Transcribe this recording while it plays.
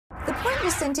Point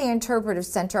Vicente Interpretive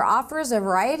Center offers a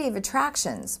variety of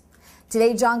attractions.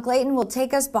 Today, John Clayton will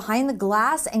take us behind the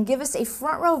glass and give us a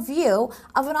front row view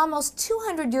of an almost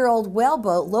 200-year-old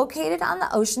whaleboat located on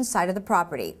the ocean side of the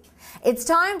property. It's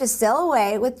time to sail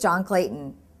away with John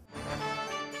Clayton.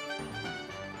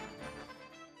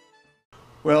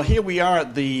 Well, here we are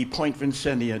at the Point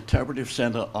Vicente Interpretive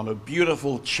Center on a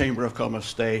beautiful Chamber of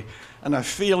Commerce day, and I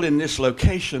feel in this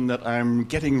location that I'm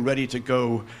getting ready to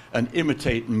go and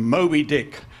imitate Moby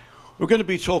Dick. We're going to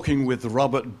be talking with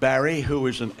Robert Barry, who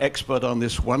is an expert on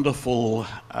this wonderful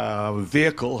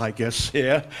vehicle, I guess,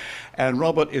 here. And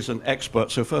Robert is an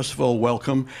expert, so first of all,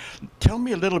 welcome. Tell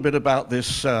me a little bit about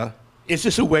this. Is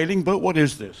this a whaling boat? What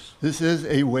is this? This is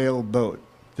a whale boat.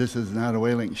 This is not a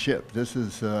whaling ship. This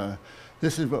is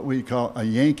what we call a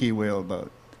Yankee whale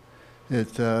boat.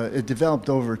 It developed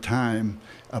over time,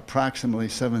 approximately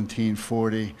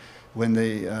 1740, when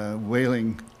the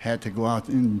whaling had to go out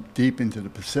deep into the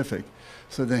Pacific,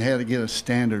 so they had to get a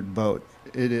standard boat.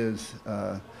 It is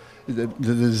the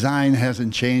design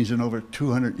hasn't changed in over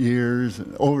 200 years.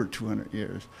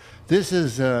 This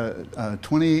is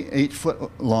 28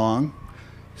 foot long,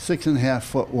 6.5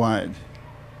 foot wide.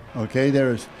 Okay,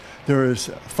 there is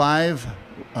 5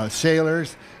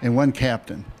 sailors and 1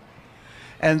 captain.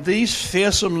 And these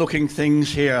fearsome-looking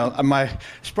things here,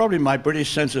 it's probably my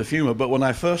British sense of humor, but when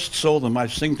I first saw them, I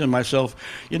was thinking to myself,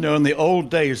 you know, in the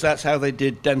old days, that's how they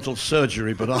did dental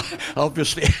surgery, but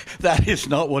obviously that is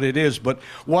not what it is. But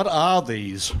what are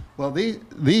these? Well,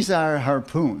 these are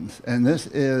harpoons, and this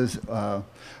is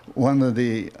one of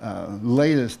the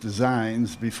latest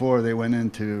designs before they went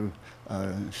into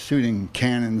shooting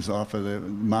cannons off of the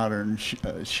modern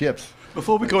ships.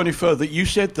 Before we go any further, you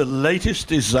said the latest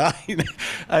design.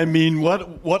 I mean,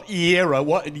 what year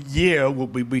will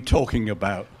we be talking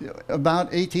about? About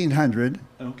 1800.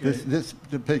 Okay.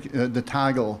 The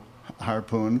toggle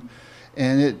harpoon,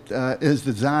 and it is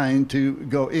designed to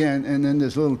go in, and then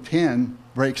this little pin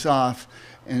breaks off,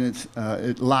 and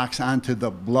it locks onto the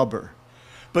blubber.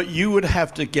 But you would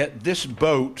have to get this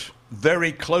boat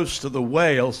very close to the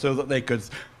whale so that they could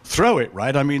throw it,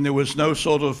 right? I mean, there was no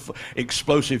sort of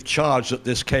explosive charge that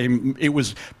this came. It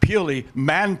was purely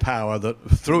manpower that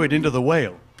threw it into the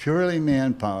whale. Purely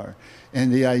manpower.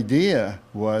 And the idea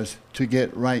was to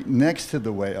get right next to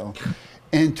the whale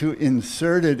and to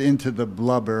insert it into the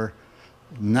blubber,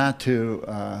 not to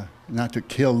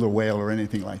kill the whale or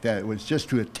anything like that. It was just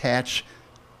to attach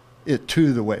it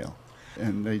to the whale.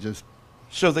 And they just...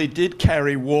 So they did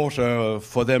carry water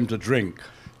for them to drink?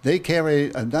 They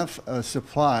carry enough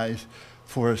supplies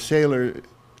for a sailor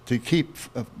to keep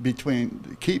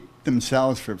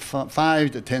themselves for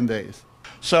 5 to 10 days.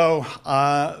 So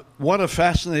what a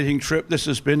fascinating trip this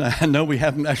has been. I know we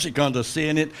haven't actually gone to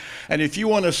seeing it. And if you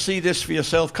want to see this for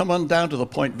yourself, come on down to the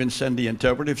Point Vicente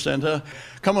Interpretive Center.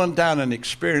 Come on down and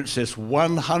experience this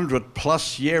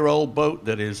 100-plus-year-old boat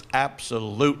that is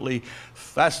absolutely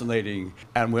fascinating.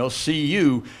 And we'll see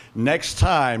you next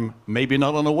time, maybe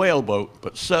not on a whale boat,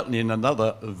 but certainly in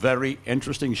another very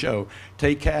interesting show.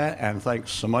 Take care, and thanks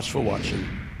so much for watching.